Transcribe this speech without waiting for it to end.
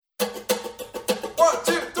1,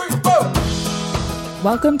 2, 3, 4.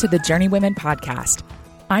 Welcome to the Journey Women podcast.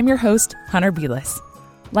 I'm your host, Hunter Belis.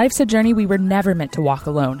 Life's a journey we were never meant to walk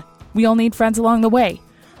alone. We all need friends along the way.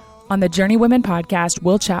 On the Journey Women podcast,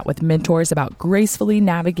 we'll chat with mentors about gracefully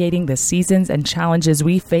navigating the seasons and challenges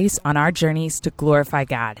we face on our journeys to glorify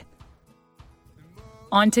God.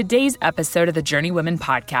 On today's episode of the Journey Women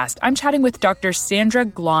podcast, I'm chatting with Dr. Sandra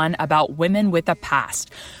Glahn about women with a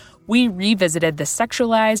past. We revisited the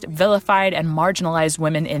sexualized, vilified, and marginalized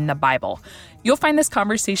women in the Bible. You'll find this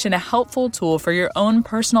conversation a helpful tool for your own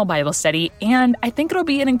personal Bible study, and I think it'll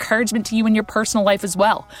be an encouragement to you in your personal life as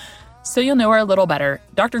well. So you'll know her a little better.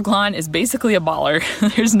 Dr. Glahn is basically a baller.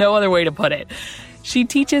 There's no other way to put it. She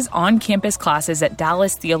teaches on-campus classes at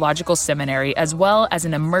Dallas Theological Seminary, as well as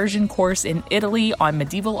an immersion course in Italy on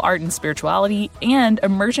medieval art and spirituality, and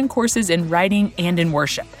immersion courses in writing and in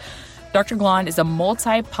worship. Dr. Glahn is a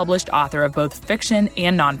multi-published author of both fiction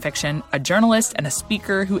and nonfiction, a journalist and a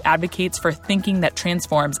speaker who advocates for thinking that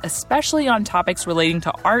transforms, especially on topics relating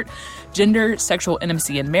to art, gender, sexual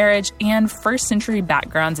intimacy and marriage, and first-century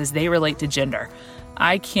backgrounds as they relate to gender.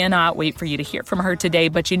 I cannot wait for you to hear from her today,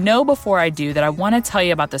 but you know before I do that I want to tell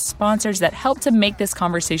you about the sponsors that help to make this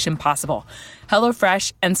conversation possible,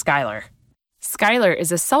 HelloFresh and Skylar. Skylar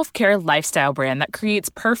is a self-care lifestyle brand that creates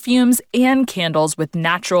perfumes and candles with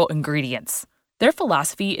natural ingredients. Their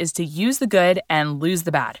philosophy is to use the good and lose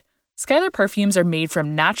the bad. Skylar perfumes are made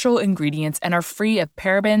from natural ingredients and are free of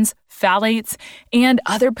parabens, phthalates, and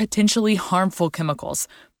other potentially harmful chemicals.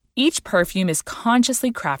 Each perfume is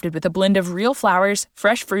consciously crafted with a blend of real flowers,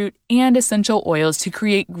 fresh fruit, and essential oils to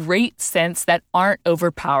create great scents that aren't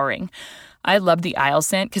overpowering. I love the aisle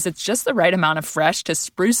scent because it's just the right amount of fresh to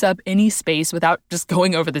spruce up any space without just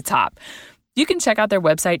going over the top. You can check out their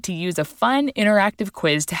website to use a fun, interactive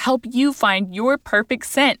quiz to help you find your perfect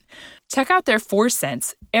scent. Check out their 4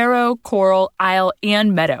 scents: Arrow, Coral, Isle,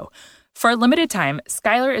 and Meadow. For a limited time,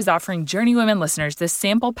 Skylar is offering Journey Women listeners this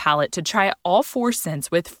sample palette to try all 4 scents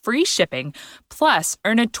with free shipping, plus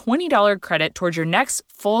earn a $20 credit towards your next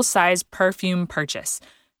full-size perfume purchase.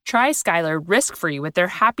 Try Skylar risk-free with their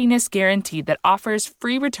happiness guarantee that offers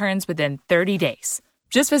free returns within 30 days.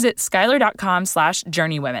 Just visit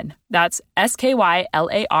skylar.com/journeywomen. That's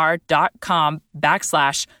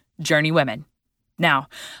SKYLAR.com/journeywomen. Now,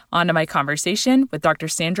 on to my conversation with Dr.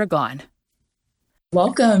 Sandra Glahn.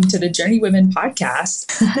 Welcome to the Journey Women podcast.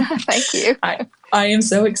 Thank you. I am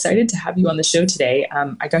so excited to have you on the show today.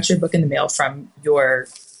 I got your book in the mail from your,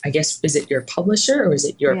 I guess, is it your publisher or is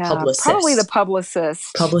it your publicist? Probably the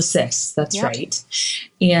publicist. Publicist, that's right.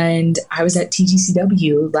 And I was at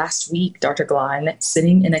TGCW last week, Dr. Glahn,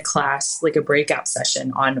 sitting in a class, like a breakout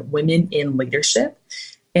session on women in leadership.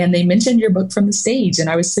 And they mentioned your book from the stage. And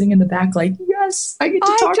I was sitting in the back like, yes, I get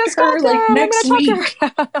to talk to her like next week.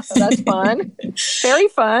 That's fun. Very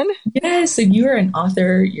fun. Yes. And you are an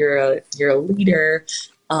author. You're a leader.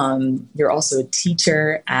 You're also a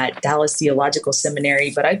teacher at Dallas Theological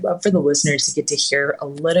Seminary, but I'd love for the listeners to get to hear a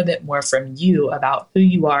little bit more from you about who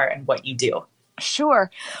you are and what you do. Sure.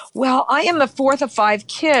 Well, I am the 4th of 5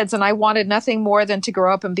 kids, and I wanted nothing more than to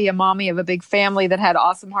grow up and be a mommy of a big family that had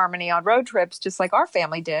awesome harmony on road trips, just like our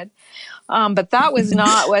family did. But that was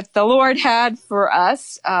not what the Lord had for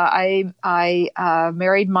us. I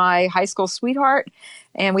married my high school sweetheart,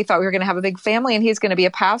 and we thought we were going to have a big family, and he's going to be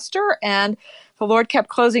a pastor. And the Lord kept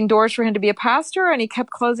closing doors for him to be a pastor, and he kept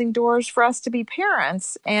closing doors for us to be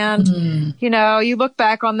parents. And, you know, you look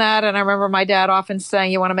back on that, and I remember my dad often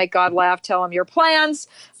saying, you want to make God laugh, tell him your plans.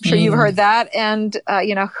 I'm sure you've heard that. And,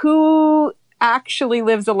 you know, who actually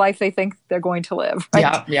lives the life they think they're going to live?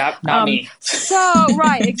 Right? Yeah, not me.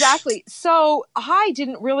 Right, exactly. So I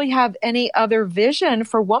didn't really have any other vision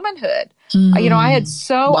for womanhood. You know, I had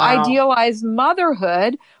idealized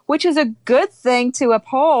motherhood, which is a good thing to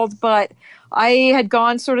uphold, but I had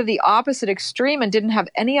gone sort of the opposite extreme and didn't have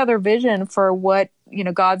any other vision for what, you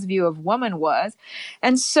know, God's view of woman was.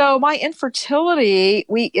 And so my infertility,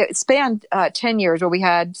 it spanned 10 years where we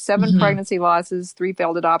had 7 pregnancy losses, 3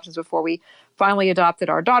 failed adoptions before we finally adopted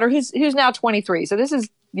our daughter, who's now 23. So this is,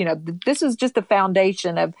 you know, this is just the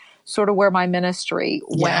foundation of sort of where my ministry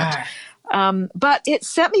went. But it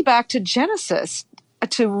sent me back to Genesis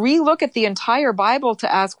to relook at the entire Bible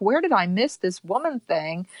to ask, where did I miss this woman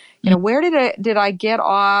thing? You know, where did I get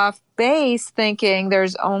off base thinking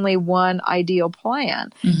there's only one ideal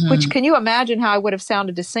plan? Which, can you imagine how I would have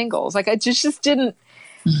sounded to singles? Like I just didn't,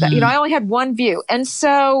 you know, I only had one view. And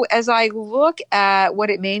so as I look at what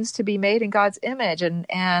it means to be made in God's image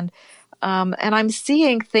and I'm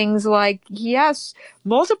seeing things like, yes,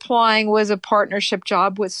 multiplying was a partnership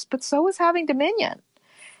job, but so was having dominion.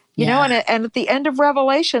 You know, and at the end of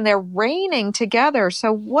Revelation, they're reigning together.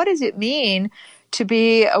 So what does it mean to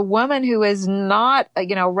be a woman who is not,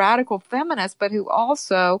 a radical feminist, but who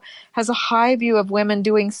also has a high view of women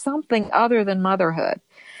doing something other than motherhood?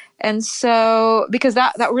 And so, because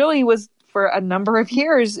that really was for a number of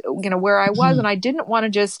years, where I was, and I didn't want to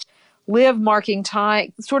just live marking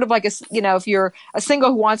time, sort of like if you're a single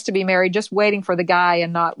who wants to be married, just waiting for the guy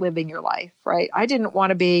and not living your life, right? I didn't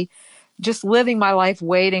want to be just living my life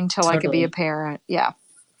waiting till I could be a parent. Yeah.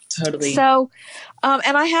 Totally. So,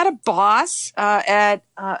 and I had a boss at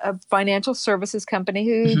a financial services company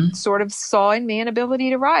who sort of saw in me an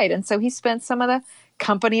ability to write. And so he spent some of the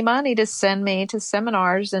company money to send me to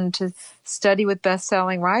seminars and to study with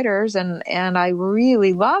best-selling writers. And I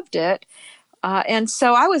really loved it. And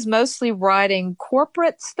so I was mostly writing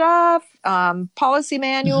corporate stuff, policy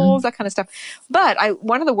manuals, that kind of stuff. But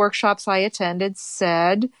one of the workshops I attended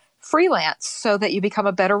said freelance so that you become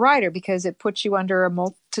a better writer because it puts you under a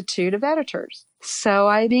multitude of editors. So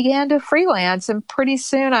I began to freelance, and pretty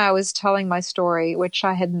soon I was telling my story, which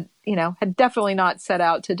I had definitely not set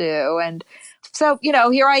out to do. And so,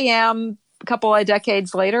 here I am a couple of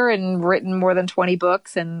decades later and written more than 20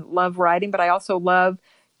 books and love writing, but I also love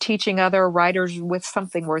teaching other writers with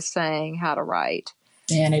something worth saying how to write.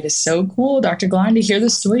 And it is so cool, Dr. Glahn, to hear the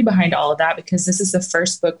story behind all of that, because this is the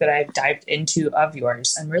first book that I've dived into of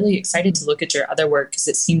yours. I'm really excited to look at your other work because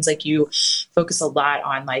it seems like you focus a lot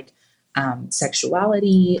on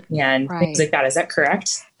sexuality and things like that. Is that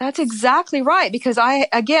correct? That's exactly right. Because I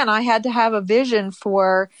had to have a vision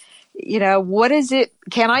for, what is it?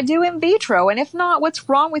 Can I do in vitro? And if not, what's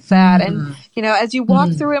wrong with that? And, as you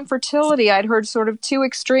walk through infertility, I'd heard sort of two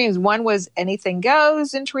extremes. One was anything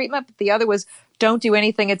goes in treatment, but the other was don't do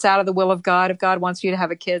anything. It's out of the will of God. If God wants you to have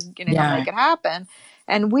a kid, he'll make it happen.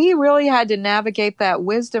 And we really had to navigate that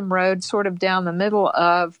wisdom road sort of down the middle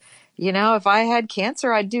of, if I had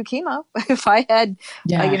cancer, I'd do chemo. If I had,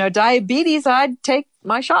 diabetes, I'd take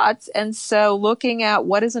my shots. And so looking at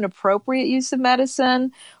what is an appropriate use of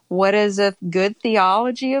medicine, what is a good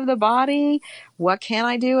theology of the body, what can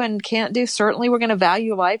I do and can't do? Certainly we're going to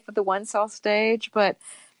value life at the 1-cell stage, but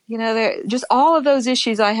just all of those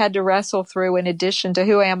issues I had to wrestle through in addition to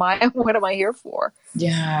who am I and what am I here for?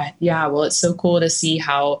 Yeah. Well, it's so cool to see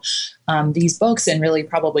how these books and really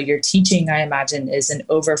probably your teaching, I imagine, is an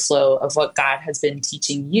overflow of what God has been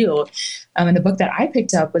teaching you. And the book that I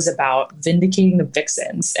picked up was about vindicating the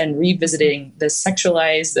vixens and revisiting the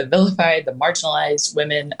sexualized, the vilified, the marginalized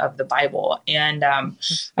women of the Bible. And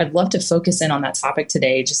I'd love to focus in on that topic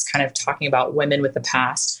today, just kind of talking about women with the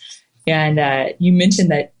past. And you mentioned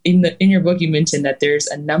that in your book, you mentioned that there's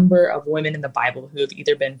a number of women in the Bible who have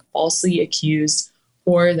either been falsely accused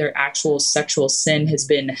or their actual sexual sin has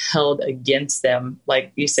been held against them,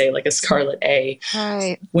 like you say, like a scarlet A,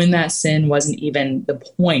 when that sin wasn't even the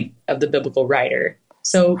point of the biblical writer.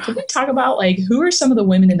 So can we talk about who are some of the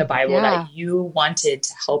women in the Bible that you wanted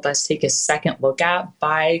to help us take a second look at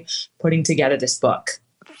by putting together this book?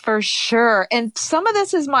 For sure. And some of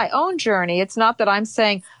this is my own journey. It's not that I'm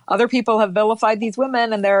saying other people have vilified these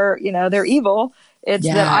women and they're evil. It's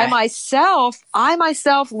that I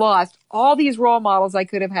myself lost all these role models I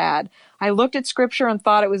could have had. I looked at scripture and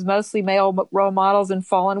thought it was mostly male role models and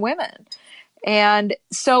fallen women. And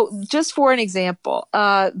so just for an example,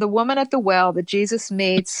 the woman at the well that Jesus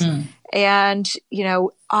meets, and,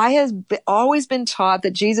 I have always been taught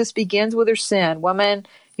that Jesus begins with her sin. Woman,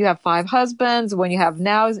 you have 5 husbands. When you have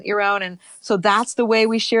now isn't your own. And so that's the way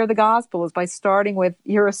we share the gospel, is by starting with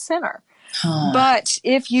you're a sinner. But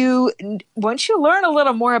once you learn a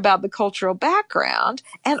little more about the cultural background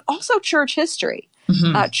and also church history,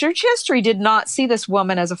 church history did not see this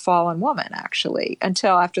woman as a fallen woman, actually,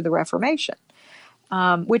 until after the Reformation,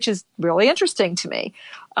 which is really interesting to me.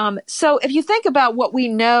 So if you think about what we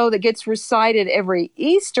know that gets recited every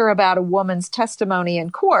Easter about a woman's testimony in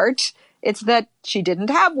court, it's that she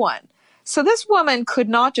didn't have one. So this woman could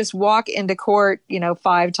not just walk into court,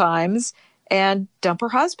 5 times and dump her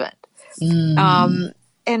husband. And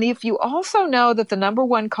if you also know that the number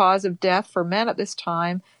one cause of death for men at this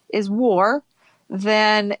time is war,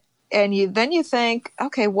 then you think,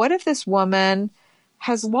 okay, what if this woman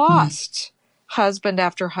has lost husband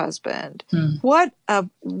after husband? What a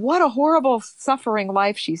horrible suffering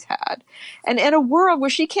life she's had. And in a world where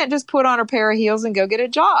she can't just put on her pair of heels and go get a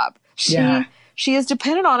job. She is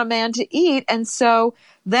dependent on a man to eat. And so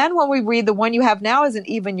then when we read the one you have now isn't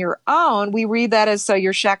even your own, we read that as so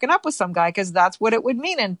you're shacking up with some guy, because that's what it would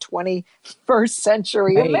mean in 21st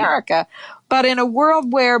century America. But in a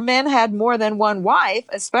world where men had more than one wife,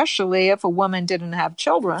 especially if a woman didn't have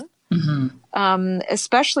children,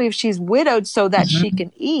 especially if she's widowed so that she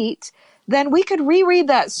can eat, then we could reread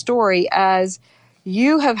that story as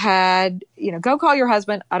you have had, go call your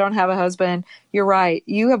husband. I don't have a husband. You're right.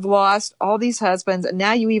 You have lost all these husbands, and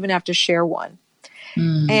now you even have to share one.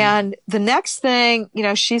 And the next thing,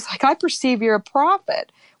 she's like, I perceive you're a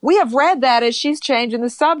prophet. We have read that as she's changing the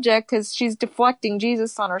subject because she's deflecting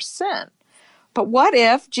Jesus on her sin. But what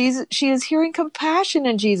if she is hearing compassion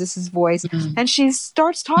in Jesus' voice, and she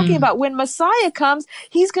starts talking about when Messiah comes,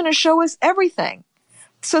 he's going to show us everything.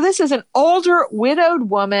 So this is an older, widowed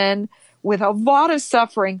woman with a lot of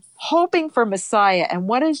suffering, hoping for Messiah. And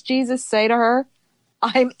what does Jesus say to her?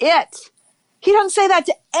 I'm it. He doesn't say that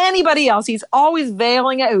to anybody else. He's always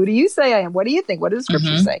veiling it. Who do you say I am? What do you think? What does the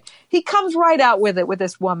scripture say? He comes right out with it with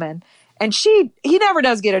this woman. And he never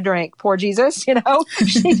does get a drink, poor Jesus,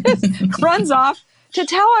 She just runs off to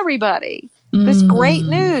tell everybody this great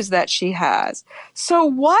news that she has. So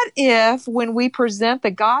what if when we present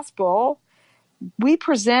the gospel, we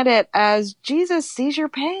present it as Jesus sees your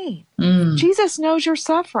pain. Jesus knows your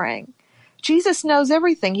suffering. Jesus knows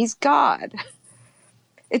everything. He's God.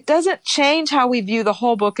 It doesn't change how we view the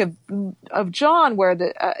whole book of John, where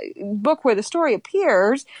the book where the story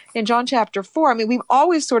appears in John chapter 4. I mean, we've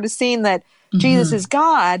always sort of seen that Jesus is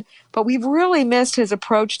God, but we've really missed his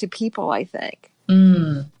approach to people, I think.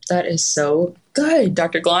 That is so good,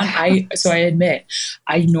 Dr. Glahn. So I admit,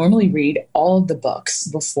 I normally read all of the books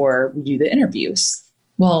before we do the interviews.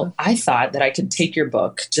 Well, I thought that I could take your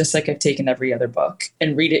book, just like I've taken every other book,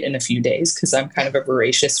 and read it in a few days because I'm kind of a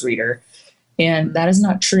voracious reader. And that is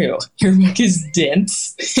not true. Your book is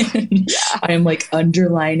dense. I am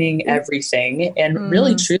underlining everything and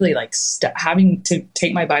really, truly having to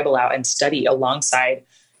take my Bible out and study alongside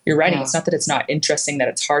your writing. Yeah. It's not that it's not interesting, that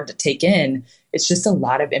it's hard to take in. It's just a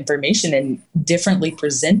lot of information and differently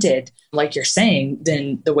presented, like you're saying,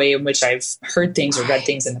 than the way in which I've heard things or read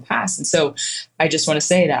things in the past. And so I just want to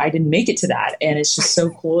say that I didn't make it to that. And it's just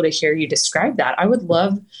so cool to hear you describe that. I would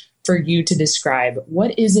love for you to describe,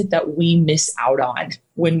 what is it that we miss out on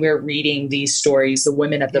when we're reading these stories, the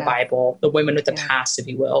women of the Bible, the women with the past, if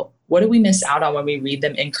you will? What do we miss out on when we read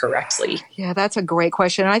them incorrectly? Yeah, that's a great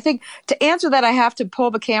question. And I think to answer that, I have to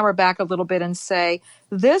pull the camera back a little bit and say,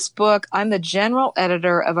 this book, I'm the general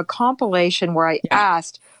editor of a compilation where I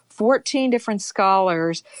asked 14 different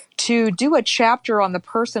scholars to do a chapter on the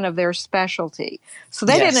person of their specialty. So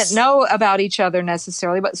they didn't know about each other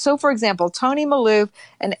necessarily. But so, for example, Tony Malouf,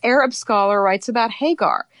 an Arab scholar, writes about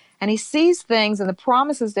Hagar. And he sees things in the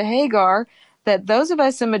promises to Hagar that those of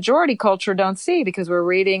us in majority culture don't see because we're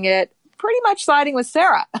reading it pretty much siding with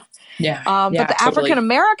Sarah. But the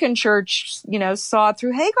African-American church, saw it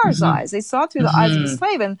through Hagar's eyes. They saw it through the eyes of the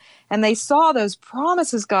slave, and they saw those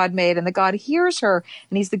promises God made, and that God hears her,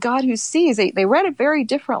 and he's the God who sees. They read it very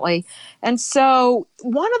differently. And so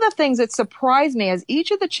one of the things that surprised me as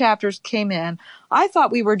each of the chapters came in, I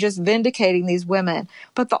thought we were just vindicating these women,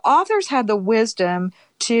 but the authors had the wisdom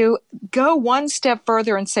to go one step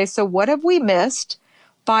further and say, so what have we missed?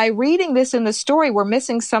 By reading this in the story, we're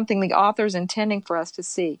missing something the author's intending for us to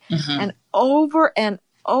see. And over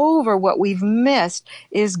what we've missed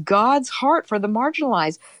is God's heart for the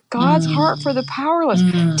marginalized, God's heart for the powerless.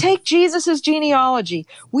 Take Jesus's genealogy.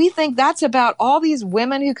 We think that's about all these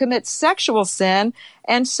women who commit sexual sin.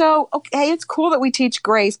 And so, okay, it's cool that we teach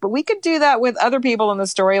grace, but we could do that with other people in the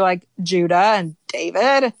story like Judah and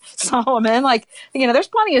David, Solomon. There's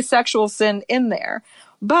plenty of sexual sin in there.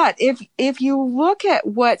 But if you look at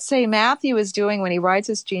what, say, Matthew is doing when he writes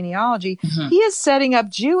his genealogy, he is setting up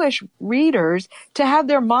Jewish readers to have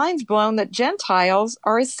their minds blown that Gentiles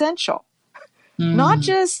are essential. Not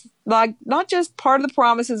just part of the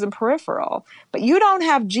promises and peripheral, but you don't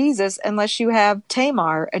have Jesus unless you have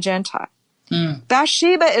Tamar, a Gentile.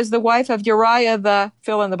 Bathsheba is the wife of Uriah, the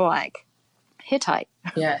fill in the blank, Hittite.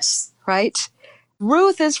 Yes. Right?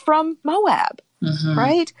 Ruth is from Moab.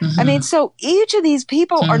 Right? I mean, so each of these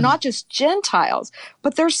people are not just Gentiles,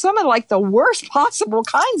 but they're some of the worst possible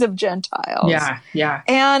kinds of Gentiles. Yeah.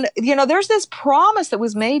 And, there's this promise that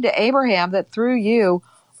was made to Abraham that through you,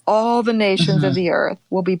 all the nations of the earth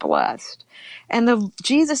will be blessed. And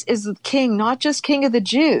Jesus is the king, not just king of the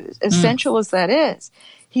Jews, essential as that is.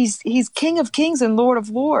 He's King of kings and Lord of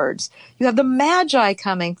lords. You have the Magi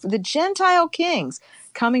coming, the Gentile kings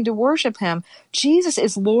coming to worship him. Jesus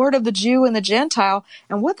is Lord of the Jew and the Gentile.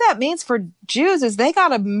 And what that means for Jews is they got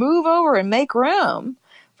to move over and make room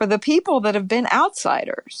for the people that have been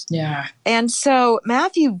outsiders. Yeah. And so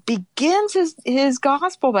Matthew begins his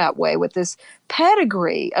gospel that way with this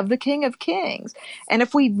pedigree of the King of Kings. And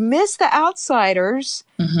if we miss the outsiders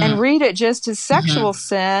and read it just as sexual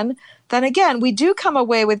sin, then again, we do come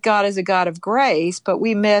away with God as a God of grace, but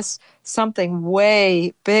we miss something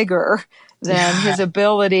way bigger than his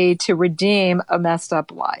ability to redeem a messed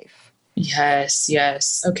up life. Yes,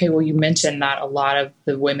 yes. Okay, well, you mentioned that a lot of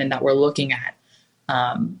the women that we're looking at,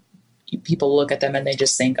 people look at them and they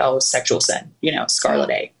just think, oh, sexual sin, Scarlet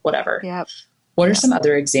A, whatever. Yep. What are some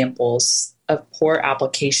other examples of poor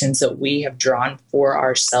applications that we have drawn for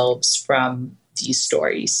ourselves from these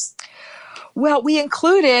stories? Well, we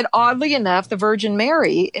included, oddly enough, the Virgin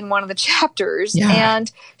Mary in one of the chapters,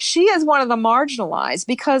 and she is one of the marginalized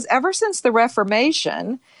because ever since the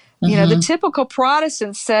Reformation, the typical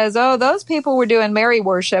Protestant says, oh, those people were doing Mary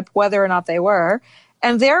worship, whether or not they were.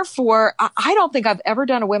 And therefore, I don't think I've ever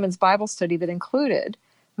done a women's Bible study that included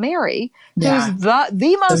Mary, who's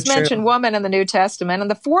the most mentioned woman in the New Testament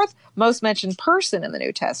and the fourth most mentioned person in the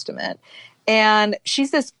New Testament. And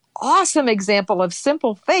she's this awesome example of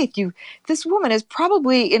simple faith. This woman is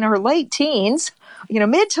probably in her late teens,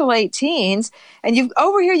 mid to late teens. And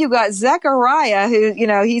over here, you've got Zechariah who,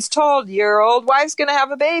 he's told your old wife's going to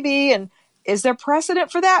have a baby. And is there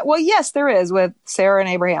precedent for that? Well, yes, there is with Sarah and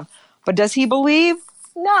Abraham. But does he believe?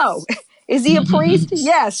 No. Is he a priest?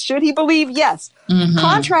 Yes. Should he believe? Yes.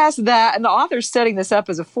 Contrast that, and the author's setting this up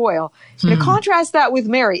as a foil. Contrast that with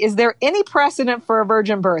Mary. Is there any precedent for a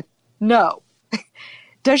virgin birth? No.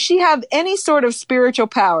 Does she have any sort of spiritual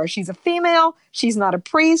power? She's a female. She's not a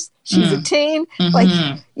priest. She's a teen.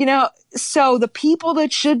 So the people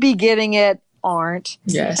that should be getting it aren't.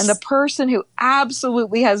 Yes. And the person who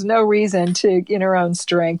absolutely has no reason to, in her own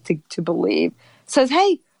strength, to believe says,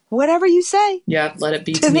 hey, whatever you say. Yeah, let it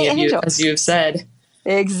be to me as you have said.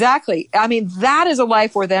 Exactly. I mean, that is a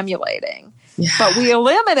life worth emulating. Yeah. But we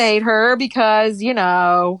eliminate her because, we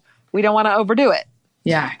don't want to overdo it.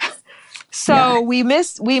 Yeah. So we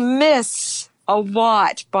miss a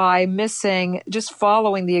lot by just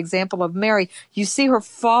following the example of Mary. You see her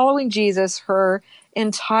following Jesus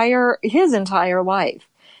his entire life.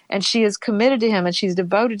 And she is committed to him and she's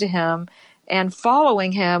devoted to him and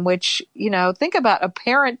following him, which, think about a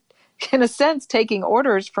parent, in a sense, taking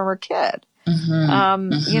orders from her kid. You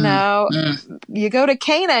go to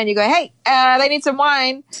Cana and you go, hey, they need some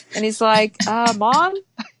wine. And he's like,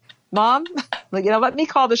 Mom, let me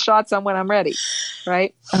call the shots on when I'm ready.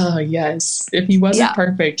 Right? Oh, yes. If he wasn't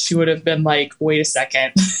perfect, she would have been like, wait a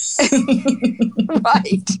second.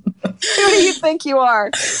 Right. Who do you think you are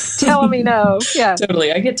telling me no? Yeah.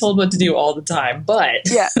 Totally. I get told what to do all the time, but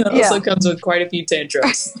it also comes with quite a few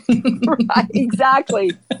tantrums. Right.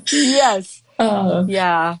 Exactly. Yes.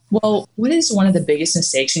 Yeah. Well, what is one of the biggest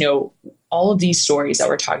mistakes? All of these stories that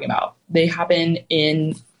we're talking about, they happen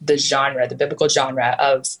in the biblical genre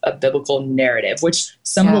of a biblical narrative, which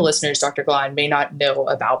some of the listeners, Dr. Glahn, may not know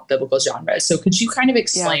about biblical genres. So could you kind of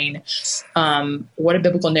explain what a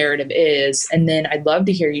biblical narrative is? And then I'd love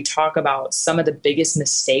to hear you talk about some of the biggest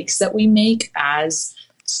mistakes that we make as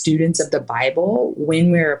students of the Bible when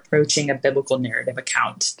we're approaching a biblical narrative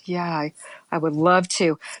account. Yeah, I would love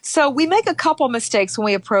to. So we make a couple mistakes when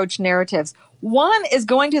we approach narratives. One is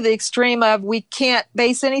going to the extreme of we can't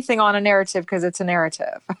base anything on a narrative because it's a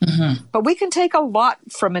narrative. But we can take a lot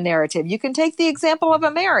from a narrative. You can take the example of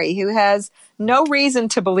a Mary who has no reason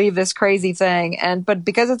to believe this crazy thing, but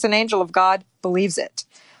because it's an angel of God, believes it.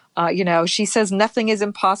 She says nothing is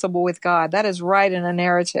impossible with God. That is right in a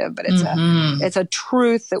narrative, but it's a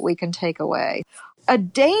truth that we can take away. A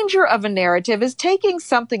danger of a narrative is taking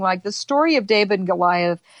something like the story of David and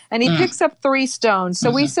Goliath, and he picks up 3 stones.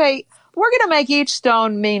 So we say, we're going to make each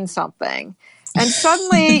stone mean something. And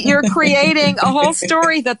suddenly you're creating a whole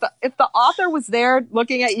story that if the author was there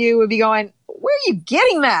looking at you, would be going, where are you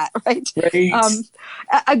getting that? Right.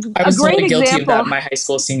 I was totally guilty of that in my high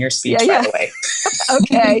school senior speech, by the way.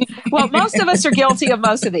 Okay. Well, most of us are guilty of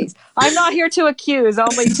most of these. I'm not here to accuse,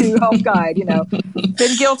 only to help guide,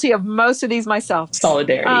 Been guilty of most of these myself.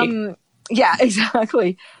 Solidarity. Yeah,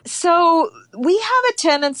 exactly. So we have a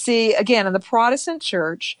tendency, again, in the Protestant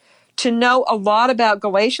church, to know a lot about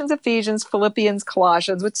Galatians, Ephesians, Philippians,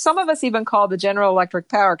 Colossians, which some of us even call the General Electric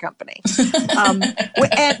Power Company.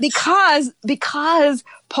 And because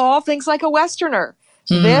Paul thinks like a Westerner.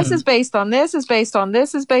 This is based on this, is based on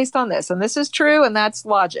this, is based on this. And this is true, and that's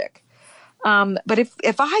logic. But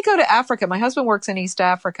if I go to Africa, my husband works in East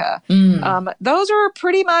Africa, those are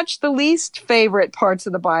pretty much the least favorite parts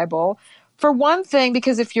of the Bible. For one thing,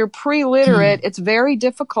 because if you're pre-literate, it's very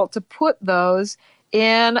difficult to put those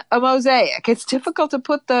in a mosaic. It's difficult to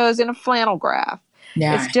put those in a flannel graph.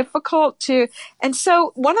 Yeah. It's difficult and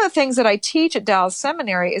so one of the things that I teach at Dallas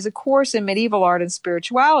Seminary is a course in medieval art and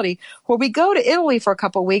spirituality where we go to Italy for a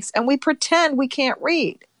couple of weeks and we pretend we can't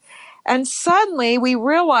read. And suddenly we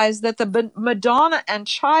realize that the Madonna and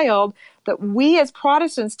Child that we as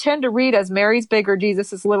Protestants tend to read as Mary's bigger,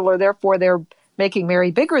 Jesus is littler, therefore they're making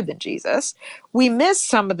Mary bigger than Jesus. We miss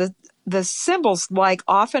some of the symbols, like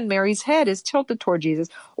often Mary's head is tilted toward Jesus,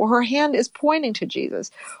 or her hand is pointing to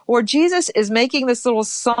Jesus, or Jesus is making this little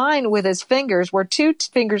sign with his fingers where two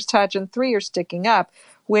fingers touch and three are sticking up,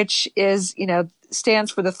 which is,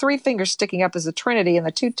 stands for the three fingers sticking up as a Trinity and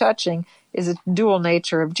the two touching is a dual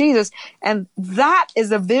nature of Jesus. And that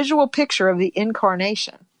is a visual picture of the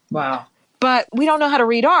incarnation. Wow. But we don't know how to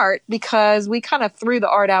read art because we kind of threw the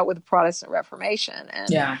art out with the Protestant Reformation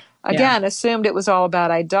and again assumed it was all about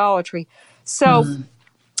idolatry. So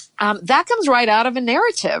that comes right out of a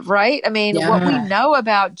narrative, right? I mean, what we know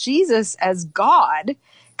about Jesus as God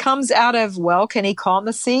comes out of, well, can he calm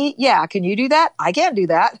the sea? Yeah. Can you do that? I can't do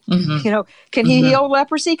that. Can he heal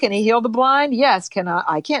leprosy? Can he heal the blind? Yes. Can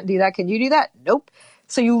I can't do that. Can you do that? Nope.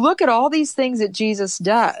 So you look at all these things that Jesus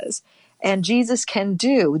does. And Jesus can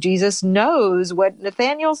do. Jesus knows what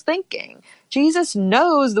Nathanael's thinking. Jesus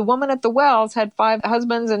knows the woman at the wells had 5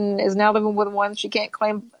 husbands and is now living with one she can't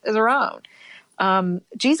claim as her own.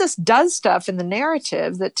 Jesus does stuff in the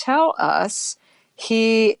narrative that tell us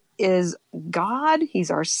he is God.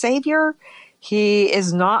 He's our Savior. He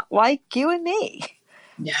is not like you and me.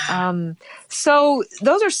 Yeah. So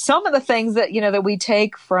those are some of the things that, that we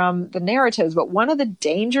take from the narratives. But one of the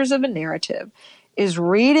dangers of a narrative is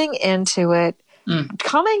reading into it,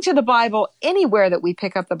 coming to the Bible anywhere that we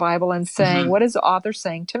pick up the Bible and saying, what is the author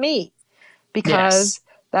saying to me? Because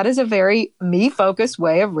that is a very me-focused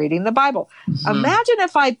way of reading the Bible. Imagine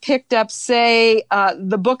if I picked up, say,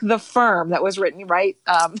 the book The Firm that was written,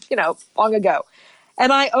 long ago.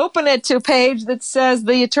 And I open it to a page that says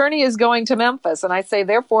the attorney is going to Memphis. And I say,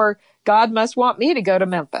 therefore, God must want me to go to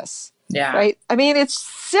Memphis. Yeah. Right? I mean, it's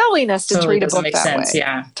silliness to treat a book that way.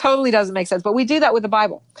 Yeah. Totally doesn't make sense. But we do that with the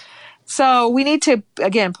Bible. So we need to,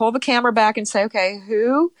 again, pull the camera back and say, okay,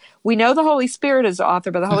 we know the Holy Spirit is the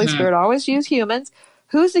author, but the Holy Spirit always used humans.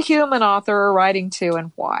 Who's the human author writing to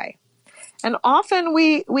and why? And often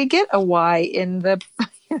we get a why in the,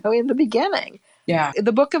 in the beginning. Yeah.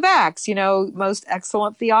 The book of Acts, most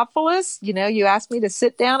excellent Theophilus, you asked me to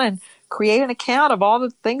sit down and create an account of all the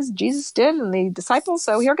things Jesus did and the disciples.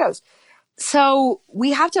 So here goes. So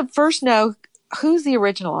we have to first know who's the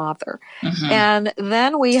original author. And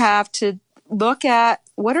then we have to look at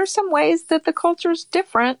what are some ways that the culture's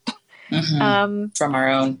different from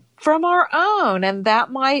our own. And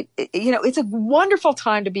that might, it's a wonderful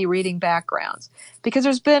time to be reading backgrounds because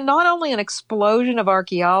there's been not only an explosion of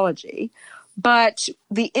archaeology, but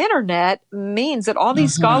the internet means that all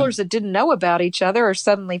these scholars that didn't know about each other are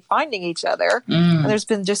suddenly finding each other. And there's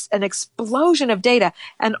been just an explosion of data.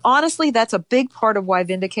 And honestly, that's a big part of why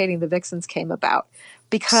Vindicating the Vixens came about.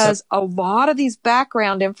 Because a lot of these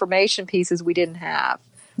background information pieces we didn't have.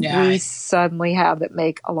 Yeah. We suddenly have that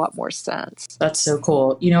make a lot more sense. That's so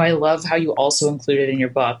cool. I love how you also included in your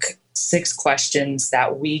book 6 questions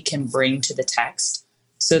that we can bring to the text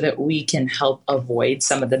so that we can help avoid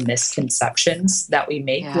some of the misconceptions that we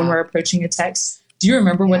make when we're approaching a text. Do you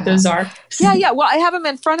remember what those are? Yeah. Well, I have them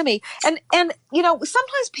in front of me. And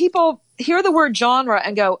sometimes people hear the word genre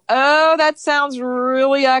and go, oh, that sounds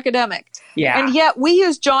really academic. Yeah. And yet we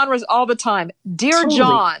use genres all the time. Dear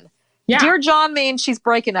John. Yeah. Dear John means she's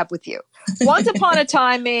breaking up with you. Once Upon a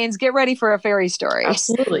Time means get ready for a fairy story.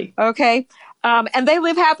 Absolutely. Okay. And They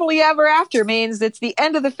Live Happily Ever After means it's the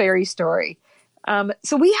end of the fairy story.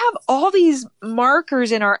 So we have all these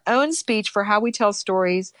markers in our own speech for how we tell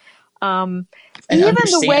stories. And even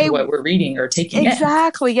understand the way what we're reading or taking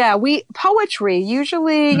exactly. Yeah. Poetry,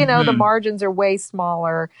 usually, the margins are way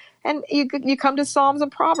smaller. And you come to Psalms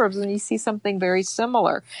and Proverbs and you see something very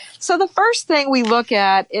similar. So the first thing we look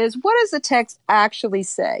at is what does the text actually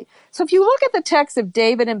say? So if you look at the text of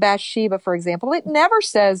David and Bathsheba, for example, it never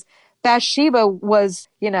says Bathsheba was,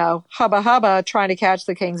 hubba hubba trying to catch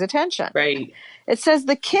the king's attention. Right. It says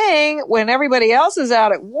the king, when everybody else is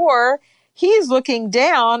out at war, he's looking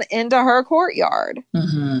down into her courtyard.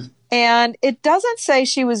 And it doesn't say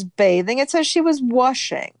she was bathing. It says she was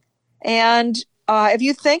washing. And if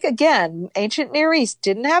you think, again, ancient Near East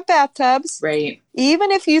didn't have bathtubs. Right.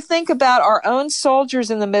 Even if you think about our own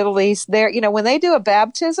soldiers in the Middle East, when they do a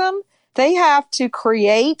baptism, they have to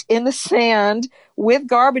create in the sand with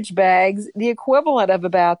garbage bags the equivalent of a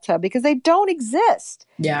bathtub because they don't exist.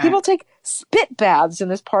 Yeah. People take spit baths in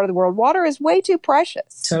this part of the world. Water is way too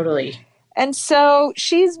precious. Totally. And so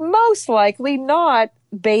she's most likely not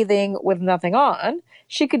bathing with nothing on.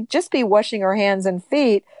 She could just be washing her hands and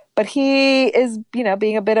feet, but he is,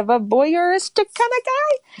 being a bit of a voyeuristic kind of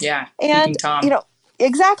guy. Yeah. And, Tom.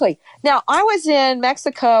 Exactly. Now, I was in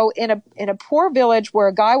Mexico in a poor village where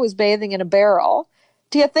a guy was bathing in a barrel.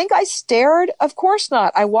 Do you think I stared? Of course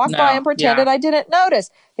not. I walked by and pretended I didn't notice.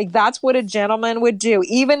 I think that's what a gentleman would do.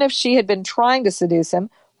 Even if she had been trying to seduce him,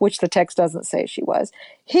 which the text doesn't say she was,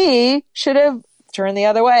 he should have turned the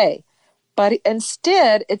other way. But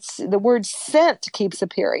instead, it's the word sent keeps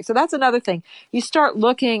appearing. So that's another thing. You start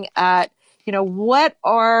looking at, what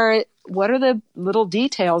are the little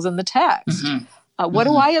details in the text? Mm-hmm. What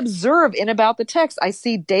do I observe in about the text? I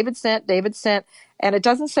see David sent, and it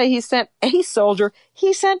doesn't say he sent a soldier.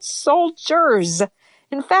 He sent soldiers.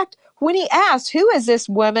 In fact, when he asked, who is this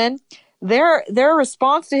woman? Their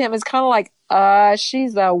response to him is kind of like,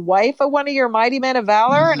 she's the wife of one of your mighty men of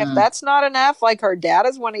valor. And if that's not enough, like her dad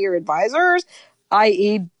is one of your advisors,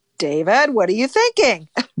 i.e. David, what are you thinking?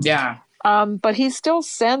 Yeah. But he still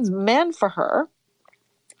sends men for her.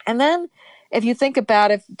 And then if you think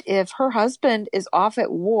about if her husband is off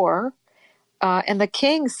at war and the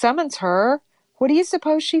king summons her, what do you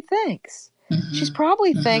suppose she thinks? She's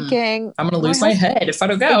probably thinking, I'm going to lose my head if I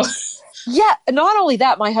don't go. Yeah. Not only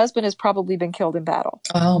that, my husband has probably been killed in battle.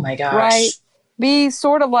 Oh my gosh. Right? Be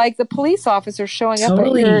sort of like the police officer showing up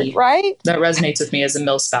at your, right? That resonates with me as a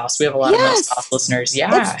mill spouse. We have a lot of mill spouse listeners.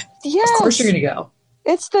 Yeah. Of course you're going to go.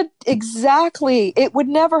 It would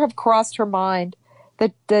never have crossed her mind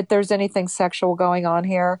that there's anything sexual going on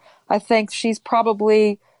here. I think she's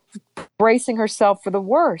probably bracing herself for the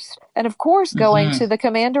worst. And of course, going to the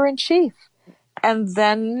commander in chief. And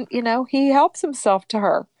then, he helps himself to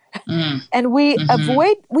her. And we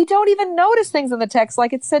don't even notice things in the text.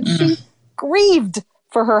 Like it said, she grieved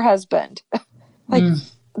for her husband.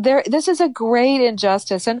 This is a great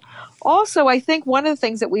injustice. And also, I think one of the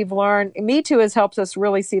things that we've learned, Me Too has helped us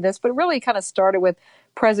really see this, but really kind of started with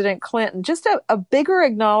President Clinton, just a bigger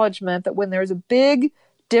acknowledgement that when there's a big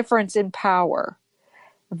difference in power,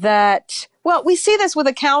 we see this with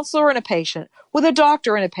a counselor and a patient, with a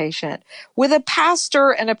doctor and a patient, with a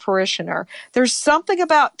pastor and a parishioner. There's something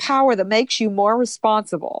about power that makes you more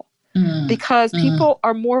responsible because people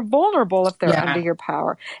are more vulnerable if they're under your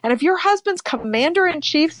power. And if your husband's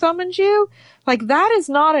commander-in-chief summons you, that is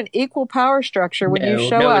not an equal power structure when you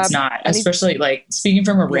show up. No, it's not. Especially speaking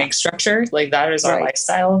from a rank structure, that is our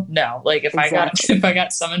lifestyle. No, if I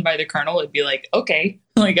got summoned by the colonel, it'd be okay,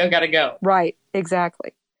 I've got to go. Right,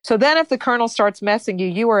 exactly. So then if the colonel starts messing you,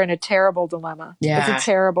 you are in a terrible dilemma. Yeah. It's a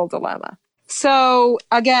terrible dilemma. So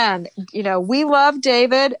again, we love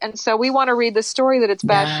David, and so we want to read the story that it's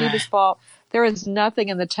Bathsheba's fault. There is nothing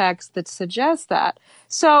in the text that suggests that.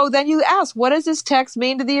 So then you ask, what does this text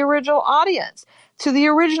mean to the original audience? To the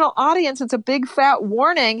original audience, it's a big fat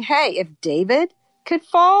warning. Hey, if David could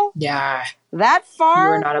fall that far,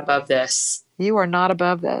 you are not above this. You are not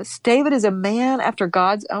above this. David is a man after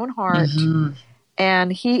God's own heart.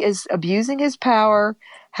 And he is abusing his power,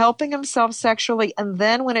 helping himself sexually. And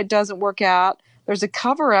then when it doesn't work out, there's a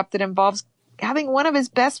cover-up that involves having one of his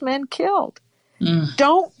best men killed.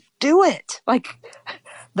 Don't do it.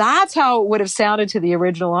 That's how it would have sounded to the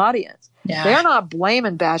original audience. Yeah. They're not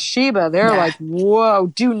blaming Bathsheba. They're like,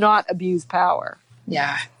 whoa, do not abuse power.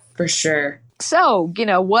 Yeah, for sure. So,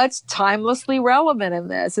 what's timelessly relevant in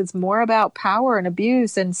this? It's more about power and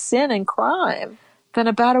abuse and sin and crime than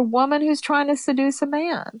about a woman who's trying to seduce a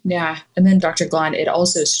man. Yeah. And then Dr. Glahn, it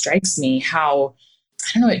also strikes me how,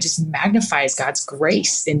 it just magnifies God's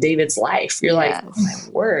grace in David's life. You're like, oh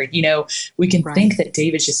my word, we can think that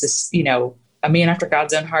David's just this, a man after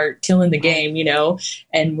God's own heart, killing the game,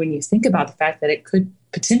 and when you think about the fact that it could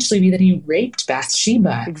potentially be that he raped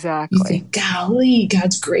Bathsheba. Exactly. You think, golly,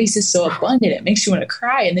 God's grace is so abundant. It makes you want to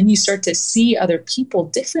cry. And then you start to see other people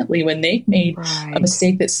differently when they've made a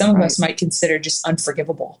mistake that some of us might consider just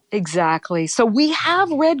unforgivable. Exactly. So we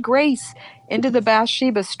have read grace into the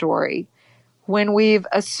Bathsheba story when we've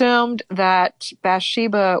assumed that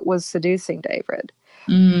Bathsheba was seducing David.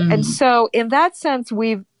 And so in that sense,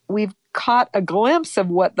 we've caught a glimpse of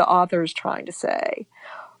what the author is trying to say.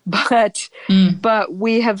 But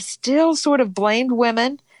we have still sort of blamed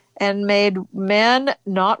women and made men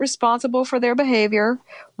not responsible for their behavior.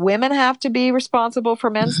 Women have to be responsible for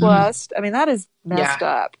men's lust. I mean, that is messed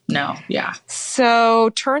up. No, yeah. So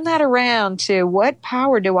turn that around to, what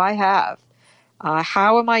power do I have?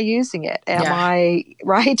 How am I using it? Am I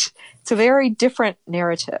right? It's a very different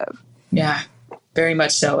narrative. Yeah. Very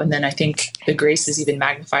much so. And then I think the grace is even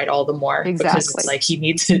magnified all the more because it's like he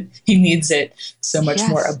needs it so much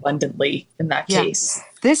more abundantly in that case.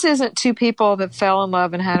 This isn't two people that fell in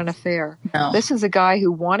love and had an affair. No. This is a guy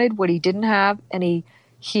who wanted what he didn't have, and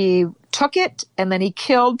he took it and then he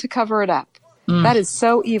killed to cover it up. That is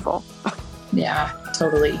so evil. Yeah,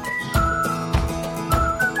 totally.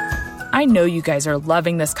 I know you guys are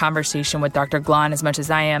loving this conversation with Dr. Glahn as much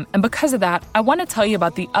as I am, and because of that, I want to tell you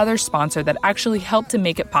about the other sponsor that actually helped to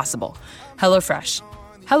make it possible, HelloFresh.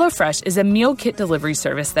 HelloFresh is a meal kit delivery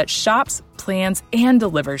service that shops, plans, and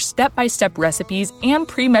delivers step-by-step recipes and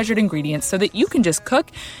pre-measured ingredients so that you can just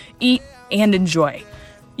cook, eat, and enjoy.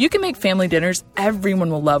 You can make family dinners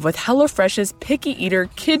everyone will love with HelloFresh's picky eater,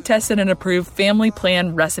 kid-tested and approved family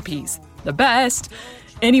plan recipes. The best!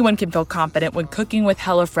 Anyone can feel confident when cooking with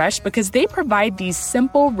HelloFresh because they provide these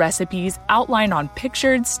simple recipes outlined on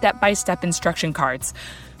pictured step-by-step instruction cards.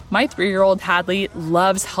 My 3-year-old Hadley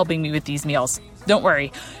loves helping me with these meals. Don't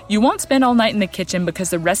worry, you won't spend all night in the kitchen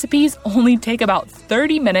because the recipes only take about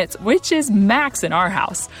 30 minutes, which is max in our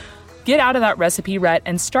house. Get out of that recipe rut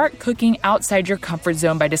and start cooking outside your comfort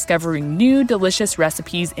zone by discovering new delicious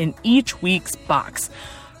recipes in each week's box.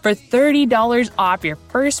 For $30 off your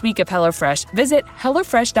first week of HelloFresh, visit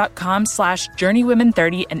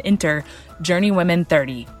HelloFresh.com/JourneyWomen30 and enter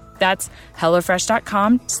JourneyWomen30. That's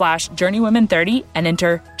HelloFresh.com/JourneyWomen30 and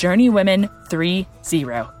enter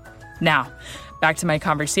JourneyWomen30. Now, back to my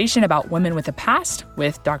conversation about women with a past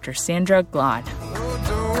with Dr. Sandra Glahn.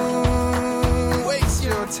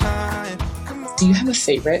 Do you have a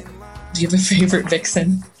favorite? Do you have a favorite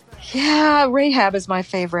vixen? Yeah, Rahab is my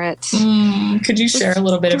favorite. Could you share a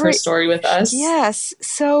little bit of her story with us? Yes.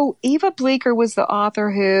 So Eva Bleeker was the author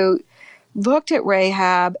who looked at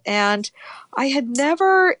Rahab, and I had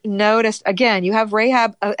never noticed, again, you have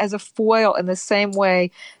Rahab as a foil in the same way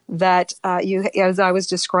that as I was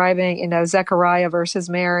describing, Zechariah versus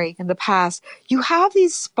Mary in the past, you have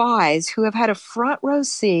these spies who have had a front row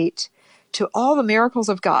seat to all the miracles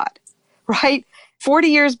of God, right? 40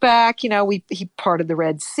 years back, he parted the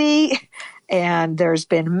Red Sea, and there's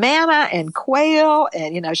been manna and quail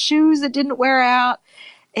and, shoes that didn't wear out.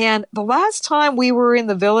 And the last time we were in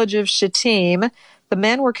the village of Shittim, the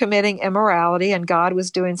men were committing immorality, and God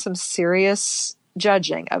was doing some serious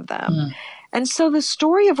judging of them. And so the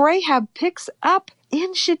story of Rahab picks up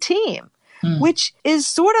in Shittim, which is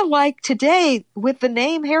sort of like today with the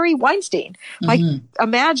name Harry Weinstein. Like,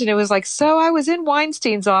 imagine it was like, so I was in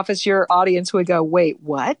Weinstein's office, your audience would go, wait,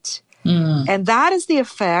 what? And that is the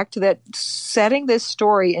effect that setting this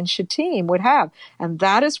story in Shittim would have. And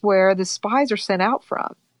that is where the spies are sent out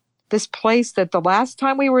from. This place that the last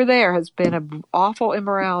time we were there has been an awful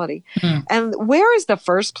immorality. And where is the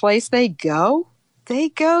first place they go? They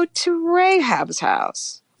go to Rahab's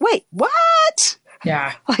house. Wait, what?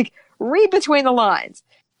 Yeah. Like, read between the lines.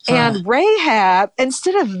 And Rahab,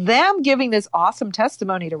 instead of them giving this awesome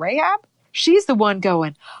testimony to Rahab, she's the one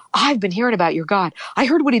going, I've been hearing about your God. I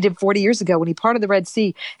heard what he did 40 years ago when he parted the Red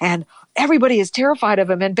Sea, and everybody is terrified of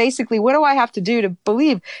him. And basically, what do I have to do to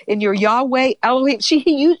believe in your Yahweh, Elohim? She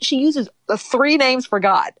uses 3 names for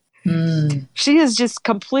God. She is just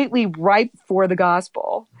completely ripe for the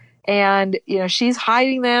gospel. And, she's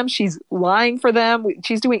hiding them. She's lying for them.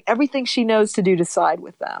 She's doing everything she knows to do to side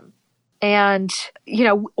with them. And,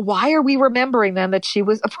 why are we remembering then that she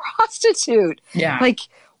was a prostitute? Yeah. Like,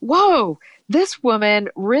 whoa, this woman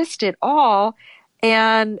risked it all.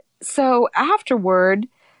 And so afterward,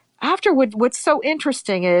 what's so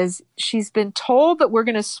interesting is she's been told that we're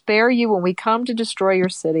going to spare you when we come to destroy your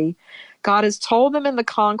city. God has told them in the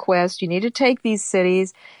conquest, you need to take these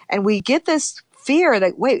cities. And we get this fear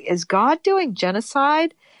that, wait, is God doing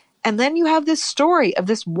genocide? And then you have this story of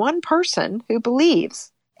this one person who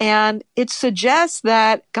believes. And it suggests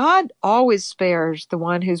that God always spares the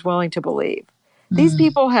one who's willing to believe. These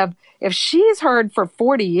people have, if she's heard for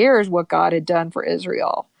 40 years what God had done for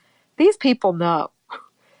Israel, these people know.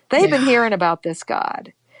 They've been hearing about this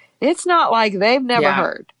God. It's not like they've never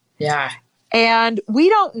heard. Yeah. And we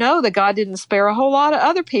don't know that God didn't spare a whole lot of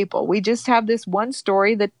other people. We just have this one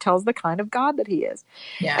story that tells the kind of God that he is.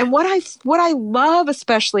 Yeah. And what I love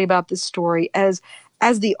especially about this story as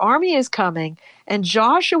the army is coming and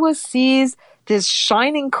Joshua sees this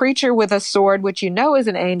shining creature with a sword, which is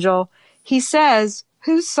an angel, he says,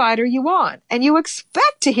 whose side are you on? And you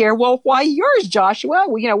expect to hear, well, why yours, Joshua?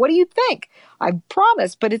 Well, what do you think? I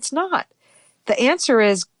promise, but it's not. The answer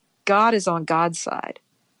is God is on God's side.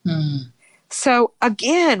 So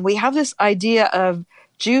again, we have this idea of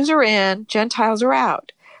Jews are in, Gentiles are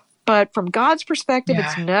out. But from God's perspective,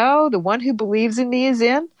 it's no, the one who believes in me is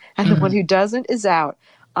in, and the one who doesn't is out.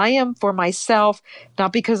 I am for myself,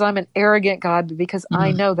 not because I'm an arrogant God, but because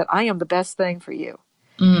I know that I am the best thing for you.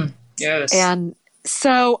 Yes. And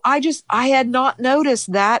so I had not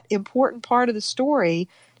noticed that important part of the story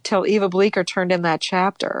till Eva Bleeker turned in that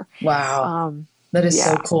chapter. Wow. That is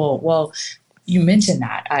so cool. Well, you mentioned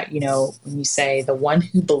that, when you say the one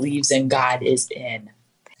who believes in God is in.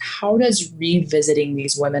 how does revisiting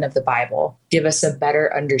these women of the Bible give us a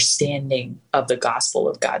better understanding of the gospel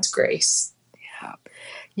of God's grace?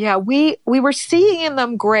 Yeah, we were seeing in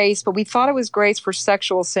them grace, but we thought it was grace for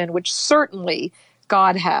sexual sin, which certainly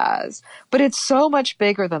God has. But it's so much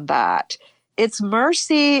bigger than that. It's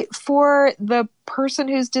mercy for the person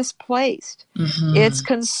who's displaced. Mm-hmm. It's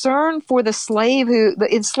concern for the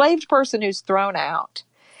enslaved person who's thrown out.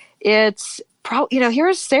 It's,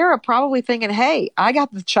 here's Sarah probably thinking, hey, I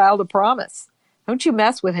got the child of promise. Don't you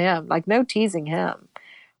mess with him. Like, no teasing him.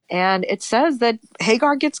 And it says that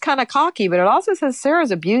Hagar gets kind of cocky, but it also says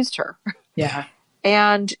Sarah's abused her. Yeah.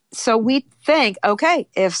 And so we think, okay,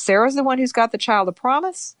 if Sarah's the one who's got the child of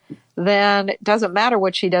promise, then it doesn't matter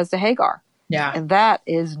what she does to Hagar. Yeah. And that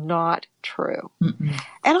is not true. Mm-mm.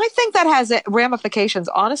 And I think that has ramifications,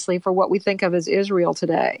 honestly, for what we think of as Israel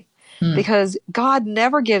today. Because God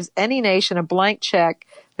never gives any nation a blank check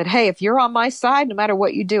that, hey, if you're on my side, no matter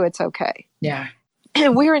what you do, it's okay. Yeah.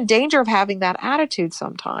 And we're in danger of having that attitude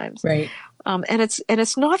sometimes. Right. And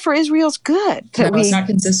it's not for Israel's good. It's not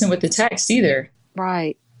consistent with the text either.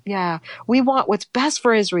 Right. Yeah. We want what's best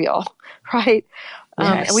for Israel, right?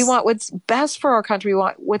 Yes. And we want what's best for our country. We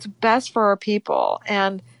want what's best for our people.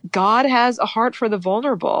 And God has a heart for the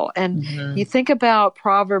vulnerable. And you think about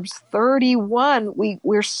Proverbs 31,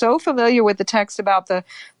 we're so familiar with the text about the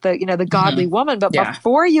godly woman. But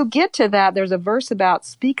before you get to that, there's a verse about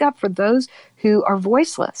speak up for those who are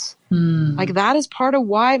voiceless. Like, that is part of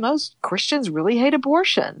why most Christians really hate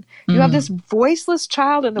abortion. You have this voiceless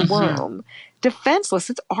child in the womb, defenseless.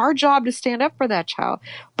 It's our job to stand up for that child.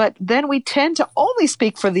 But then we tend to only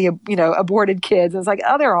speak for the, aborted kids. It's like,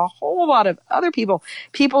 there are a whole lot of other people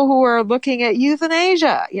who are looking at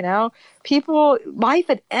euthanasia, people, life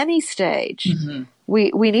at any stage.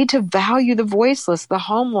 We need to value the voiceless, the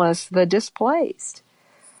homeless, the displaced.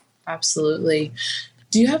 Absolutely.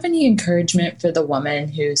 Do you have any encouragement for the woman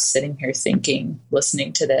who's sitting here thinking,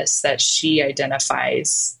 listening to this, that she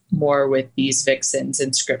identifies more with these vixens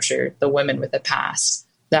in Scripture, the women with a past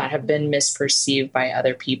that have been misperceived by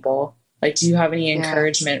other people? Like, do you have any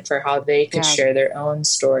encouragement for how they could share their own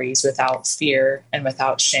stories without fear and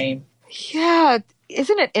without shame? Yeah.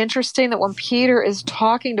 Isn't it interesting that when Peter is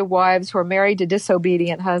talking to wives who are married to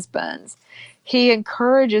disobedient husbands, he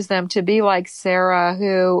encourages them to be like Sarah,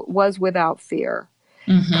 who was without fear.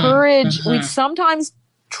 Courage. We sometimes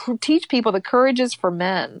teach people that courage is for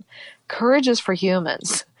men. Courage is for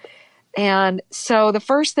humans. And so the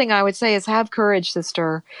first thing I would say is have courage,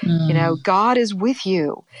 sister. God is with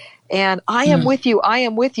you. And I am with you. I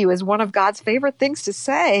am with you is one of God's favorite things to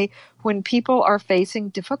say when people are facing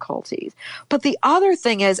difficulties. But the other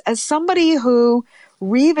thing is, as somebody who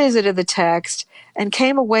revisited the text and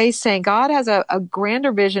came away saying, God has a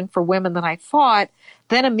grander vision for women than I thought,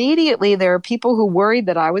 then immediately there are people who worried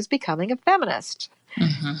that I was becoming a feminist.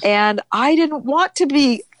 And I didn't want to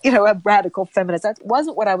be, a radical feminist. That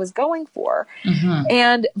wasn't what I was going for.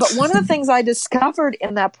 But one of the things I discovered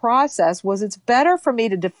in that process was it's better for me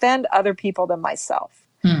to defend other people than myself.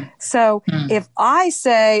 So if I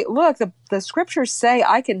say, look, the scriptures say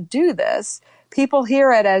I can do this, people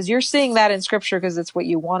hear it as you're seeing that in scripture because it's what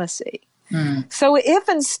you want to see. So if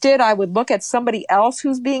instead I would look at somebody else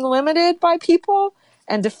who's being limited by people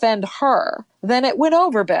and defend her, then it went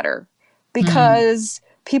over better because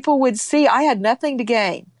people would see I had nothing to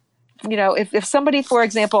gain. If somebody, for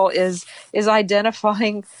example, is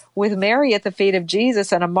identifying with Mary at the feet of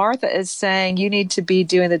Jesus and a Martha is saying you need to be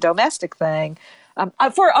doing the domestic thing.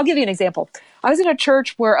 I'll give you an example. I was in a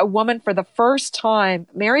church where a woman, for the first time,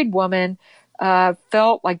 married woman,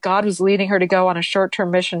 felt like God was leading her to go on a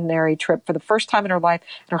short-term missionary trip for the first time in her life.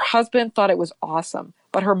 And her husband thought it was awesome,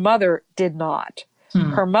 but her mother did not.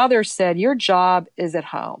 Her mother said, your job is at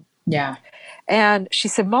home. Yeah. And she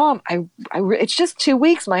said, Mom, it's just 2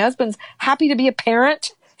 weeks. My husband's happy to be a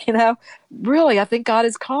parent. Really, I think God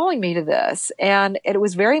is calling me to this. And it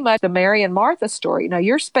was very much the Mary and Martha story.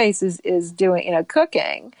 Your space is doing,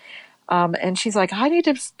 cooking. And she's like, I need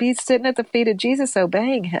to be sitting at the feet of Jesus,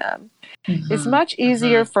 obeying him. It's much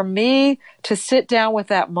easier for me to sit down with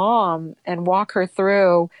that mom and walk her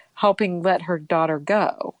through helping let her daughter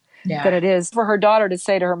go than it is for her daughter to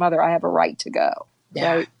say to her mother, I have a right to go.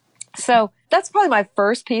 Yeah. Right? So that's probably my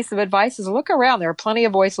first piece of advice is look around. There are plenty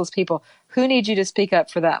of voiceless people who need you to speak up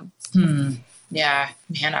for them. Yeah,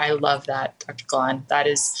 man, I love that, Dr. Glahn. That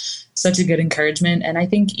is such a good encouragement. And I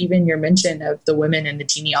think even your mention of the women in the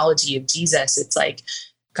genealogy of Jesus, it's like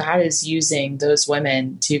God is using those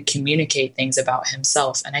women to communicate things about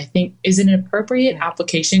himself. And I think is it an appropriate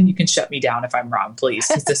application? You can shut me down if I'm wrong, please,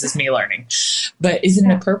 because this is me learning. But is it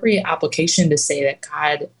an appropriate application to say that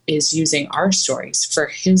God is using our stories for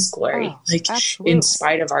his glory, absolutely. in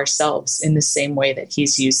spite of ourselves, in the same way that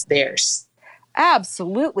he's used theirs?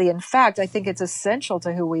 Absolutely. In fact, I think it's essential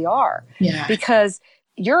to who we are. Yeah. Because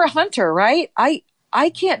you're a hunter, right? I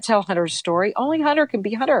can't tell Hunter's story. Only Hunter can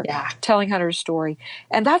be Hunter telling Hunter's story.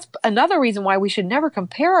 And that's another reason why we should never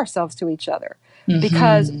compare ourselves to each other.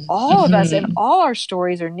 Because all of us and all our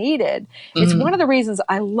stories are needed. It's one of the reasons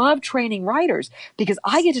I love training writers, because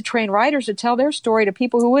I get to train writers to tell their story to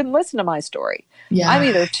people who wouldn't listen to my story. Yeah. I'm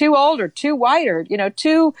either too old or too white or,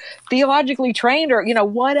 too theologically trained or,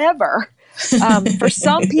 whatever. For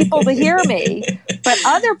some people to hear me, but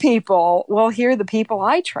other people will hear the people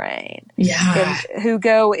I train, and who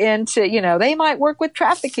go into, they might work with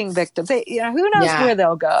trafficking victims. They, who knows where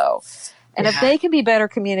they'll go. And if they can be better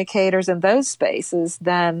communicators in those spaces,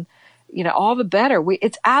 then, all the better.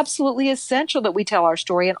 It's absolutely essential that we tell our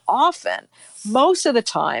story. And often, most of the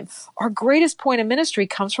time, our greatest point of ministry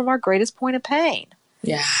comes from our greatest point of pain.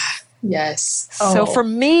 Yeah. Yes. So for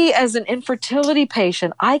me as an infertility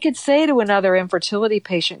patient, I could say to another infertility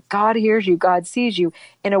patient, God hears you, God sees you,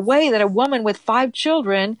 in a way that a woman with 5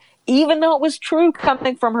 children, even though it was true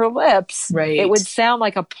coming from her lips, it would sound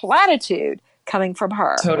like a platitude coming from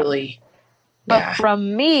her. Totally. But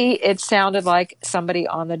from me, it sounded like somebody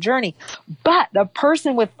on the journey. But the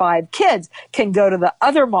person with 5 kids can go to the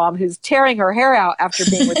other mom who's tearing her hair out after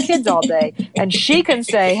being with kids all day, and she can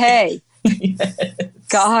say, hey,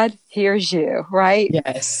 God hears you, right?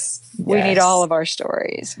 Yes. We need all of our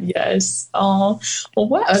stories. Yes. Oh, well,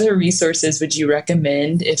 what other resources would you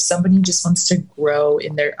recommend if somebody just wants to grow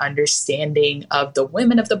in their understanding of the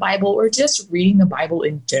women of the Bible, or just reading the Bible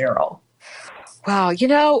in general? Wow.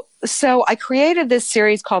 So I created this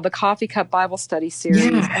series called the Coffee Cup Bible Study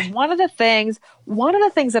Series. And one of the things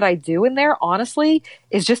that I do in there, honestly,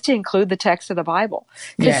 is just to include the text of the Bible.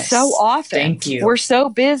 Because so often we're so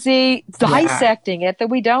busy dissecting it that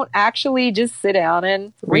we don't actually just sit down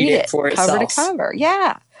and read it for cover itself. to cover.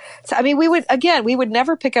 Yeah. So, I mean, we would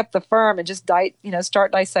never pick up the firm and just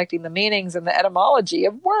start dissecting the meanings and the etymology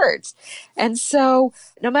of words. And so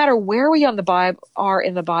no matter where we are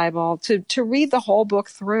in the Bible, to read the whole book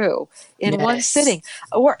through in one sitting,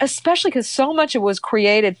 or especially because so much of it was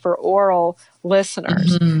created for oral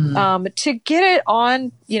listeners, to get it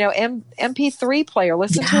on, MP3 player,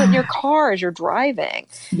 listen to it in your car as you're driving.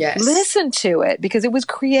 Listen to it because it was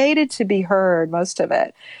created to be heard, most of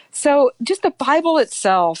it. So just the Bible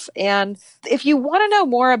itself. And if you want to know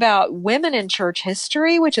more about women in church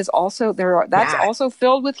history, which is also that's also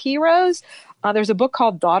filled with heroes, there's a book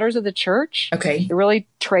called Daughters of the Church. Okay. It really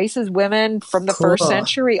traces women from the first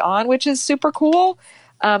century on, which is super cool.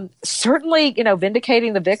 Certainly,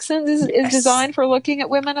 Vindicating the Vixens is designed for looking at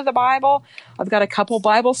women of the Bible. I've got a couple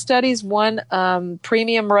Bible studies, one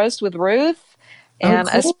Premium Roast with Ruth, and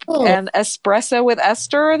and Espresso with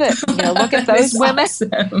Esther, that look at those women.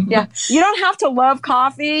 Awesome. Yeah, you don't have to love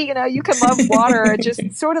coffee. You can love water. It's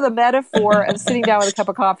just sort of the metaphor of sitting down with a cup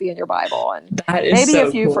of coffee in your Bible, and maybe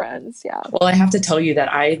a few friends. Yeah. Well, I have to tell you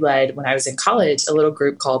that I led, when I was in college, a little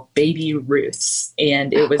group called Baby Ruths,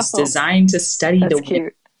 and it was designed to study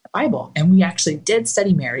the Bible. And we actually did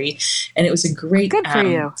study Mary, and it was a great, good for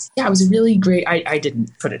you. Yeah, it was a really great, I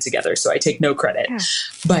didn't put it together, so I take no credit,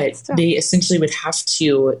 but they essentially would have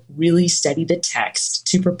to really study the text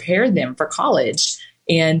to prepare them for college.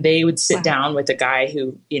 And they would sit down with a guy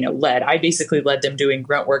who, I basically led them doing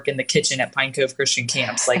grunt work in the kitchen at Pine Cove Christian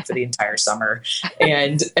Camps, for the entire summer,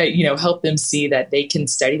 and, help them see that they can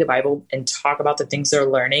study the Bible and talk about the things they're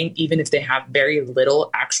learning, even if they have very little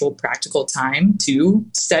actual practical time to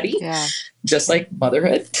study, just like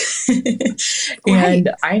motherhood. And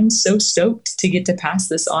I'm so stoked to get to pass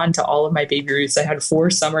this on to all of my baby Ruths. I had 4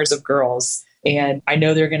 summers of girls. And I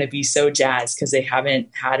know they're going to be so jazzed because they haven't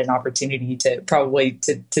had an opportunity to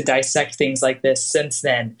dissect things like this since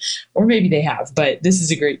then. Or maybe they have, but this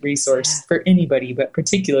is a great resource for anybody, but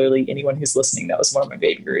particularly anyone who's listening that was one of my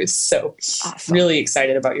baby Ruths. So really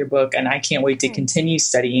excited about your book, and I can't wait to continue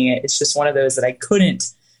studying it. It's just one of those that I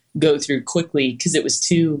couldn't go through quickly because it was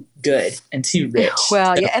too good and too rich.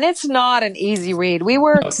 Well, yeah, and it's not an easy read. We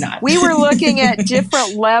were looking at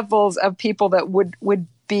different levels of people that would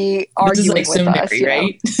be arguing this is like with us. seminary,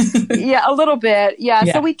 right? Yeah, a little bit. Yeah.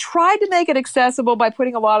 Yeah. So we tried to make it accessible by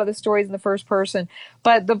putting a lot of the stories in the first person.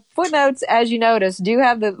 But the footnotes, as you notice, do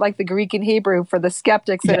have the Greek and Hebrew for the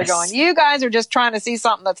skeptics that are going, you guys are just trying to see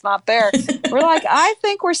something that's not there. We're like, I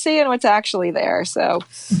think we're seeing what's actually there. So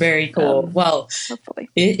very cool. Well, hopefully.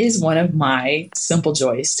 It is one of my simple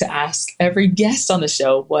joys to ask every guest on the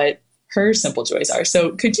show what her simple joys are.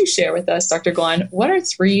 So could you share with us, Dr. Glahn, what are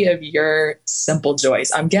 3 of your simple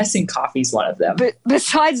joys? I'm guessing coffee's one of them. But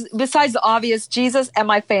besides the obvious, Jesus and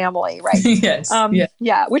my family, right? Yes.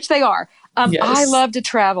 Yeah, which they are. Yes. I love to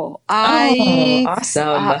travel.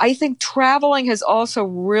 Awesome. I think traveling has also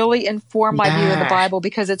really informed my view of the Bible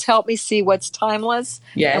because it's helped me see what's timeless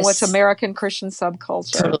and what's American Christian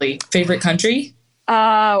subculture. Totally. Favorite country?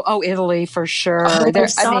 Italy for sure. I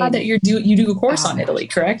saw that you do a course on Italy,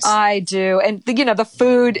 correct? I do, and the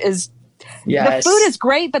food is. Yes. The food is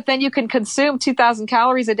great, but then you can consume 2,000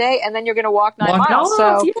 calories a day, and then you're going to walk 9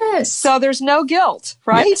 miles. So there's no guilt,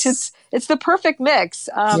 right? Yes. It's the perfect mix.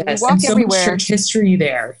 You walk and so everywhere. much church history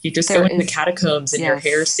there. You just go into the catacombs, and your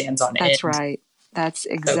hair stands on end. That's right. That's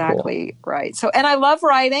exactly right. So, and I love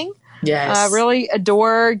writing. Yes. Really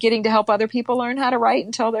adore getting to help other people learn how to write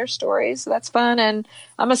and tell their stories. So that's fun. And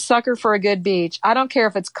I'm a sucker for a good beach. I don't care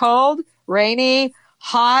if it's cold, rainy,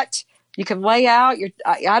 hot. You can lay out.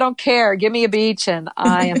 I don't care. Give me a beach and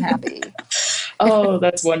I am happy. Oh,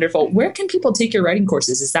 that's wonderful. Where can people take your writing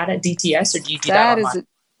courses? Is that at DTS or do you do that online?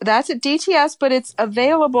 That's at DTS, but it's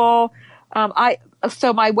available.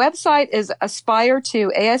 So my website is Aspire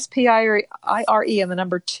to, Aspire and the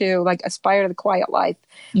number 2, like Aspire to the Quiet Life.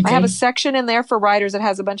 Okay. I have a section in there for writers that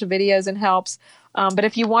has a bunch of videos and helps. But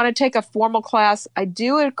if you want to take a formal class, I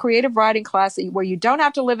do a creative writing class where you don't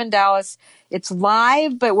have to live in Dallas. It's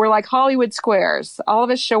live, but we're like Hollywood squares. All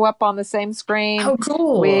of us show up on the same screen. Oh,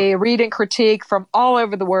 cool. We read and critique from all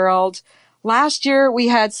over the world. Last year, we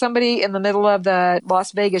had somebody in the middle of the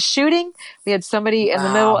Las Vegas shooting. We had somebody in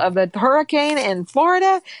the middle of the hurricane in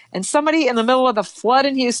Florida and somebody in the middle of the flood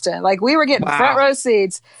in Houston. Like we were getting front row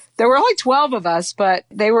seats. There were only 12 of us, but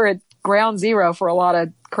they were at ground zero for a lot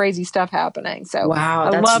of crazy stuff happening. So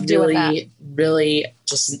I love doing that. Really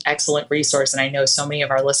just an excellent resource. And I know so many of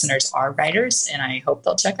our listeners are writers and I hope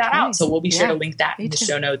they'll check that out. So we'll be sure to link that in the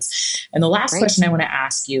show notes. And the last question I want to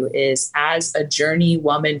ask you is, as a journey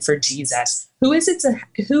woman for Jesus, who is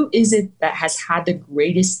it that has had the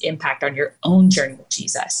greatest impact on your own journey with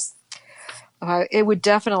Jesus? It would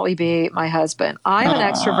definitely be my husband. I'm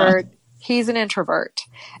an extrovert. He's an introvert.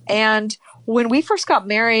 And when we first got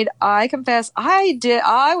married, I confess I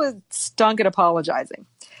was stunk at apologizing.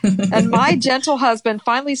 And my gentle husband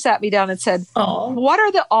finally sat me down and said, what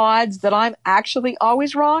are the odds that I'm actually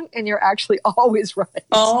always wrong and you're actually always right?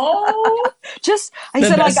 I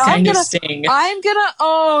said, like, I'm gonna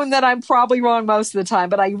own that I'm probably wrong most of the time,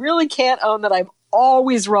 but I really can't own that I'm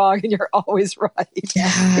always wrong and you're always right.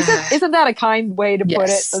 Yeah. Isn't that a kind way to put it?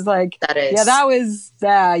 It's like, that is. Yeah, that was,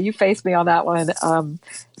 you faced me on that one.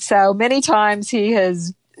 So many times he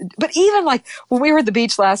has, but even like when we were at the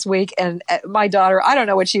beach last week and my daughter, I don't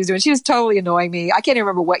know what she was doing. She was totally annoying me. I can't even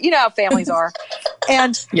remember what, how families are.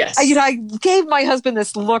 And I gave my husband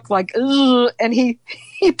this look like, ugh, and he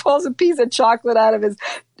pulls a piece of chocolate out of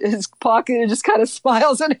his pocket and just kind of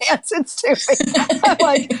smiles and hands it to me. I'm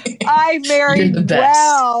like, I married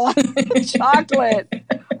well. Chocolate.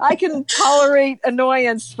 I can tolerate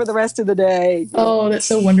annoyance for the rest of the day. Oh, that's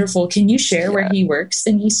so wonderful. Can you share where he works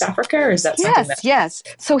in East Africa, or is that something that... Yes.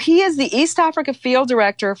 So he is the East Africa Field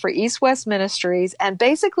Director for East West Ministries. And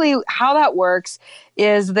basically how that works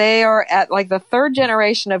is they are at like the 3rd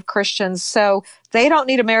generation of Christians. So they don't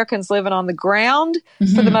need Americans living on the ground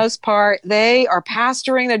for the most part. They are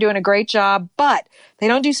pastoring. They're doing a great job, but they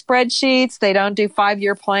don't do spreadsheets. They don't do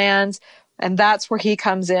 5-year plans. And that's where he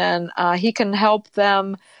comes in. He can help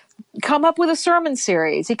them come up with a sermon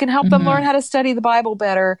series. He can help them learn how to study the Bible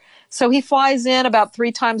better. So he flies in about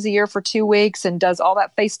 3 times a year for 2 weeks and does all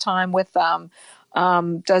that FaceTime with them,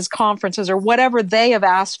 does conferences or whatever they have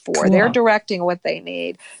asked for. Cool. They're directing what they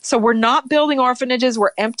need. So we're not building orphanages.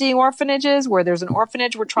 We're emptying orphanages. Where there's an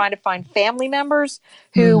orphanage, we're trying to find family members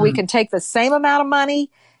who we can take the same amount of money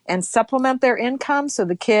and supplement their income so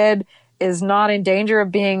the kid is not in danger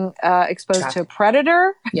of being exposed to a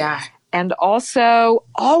predator. Yeah. And also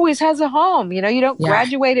always has a home. You don't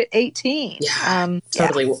graduate at 18. Yeah,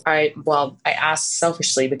 totally. Yeah. I asked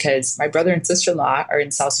selfishly because my brother and sister-in-law are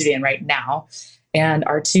in South Sudan right now. And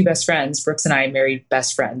our two best friends, Brooks and I, married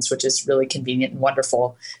best friends, which is really convenient and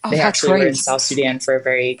wonderful. They actually were in South Sudan for a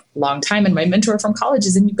very long time. And my mentor from college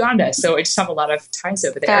is in Uganda. So I just have a lot of ties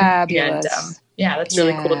over there. Fabulous. And that's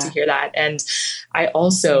really cool to hear that. And I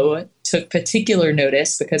also took particular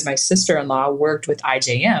notice because my sister-in-law worked with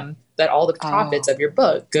IJM that all the profits of your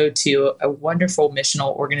book go to a wonderful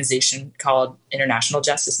missional organization called International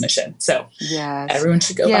Justice Mission. So everyone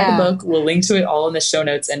should go buy the book. We'll link to it all in the show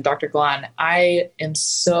notes. And Dr. Glahn, I am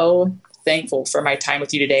so thankful for my time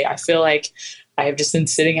with you today. I feel like I have just been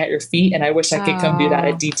sitting at your feet, and I wish I could come do that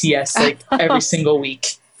at DTS like every single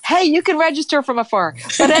week. Hey, you can register from afar.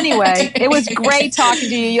 But anyway, it was great talking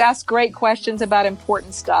to you. You asked great questions about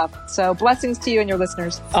important stuff. So blessings to you and your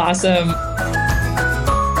listeners. Awesome.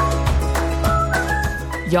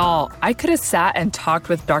 Y'all, I could have sat and talked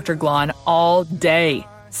with Dr. Glahn all day.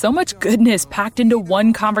 So much goodness packed into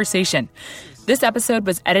one conversation. This episode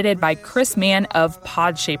was edited by Chris Mann of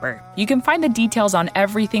Podshaper. You can find the details on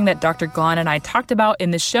everything that Dr. Glahn and I talked about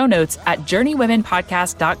in the show notes at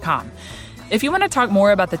journeywomenpodcast.com. If you want to talk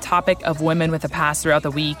more about the topic of women with a past throughout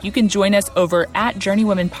the week, you can join us over at Journey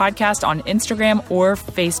Women Podcast on Instagram or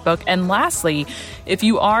Facebook. And lastly, if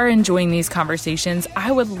you are enjoying these conversations,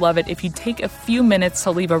 I would love it if you take a few minutes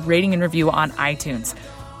to leave a rating and review on iTunes.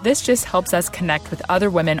 This just helps us connect with other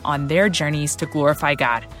women on their journeys to glorify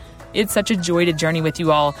God. It's such a joy to journey with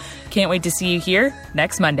you all. Can't wait to see you here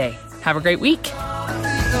next Monday. Have a great week.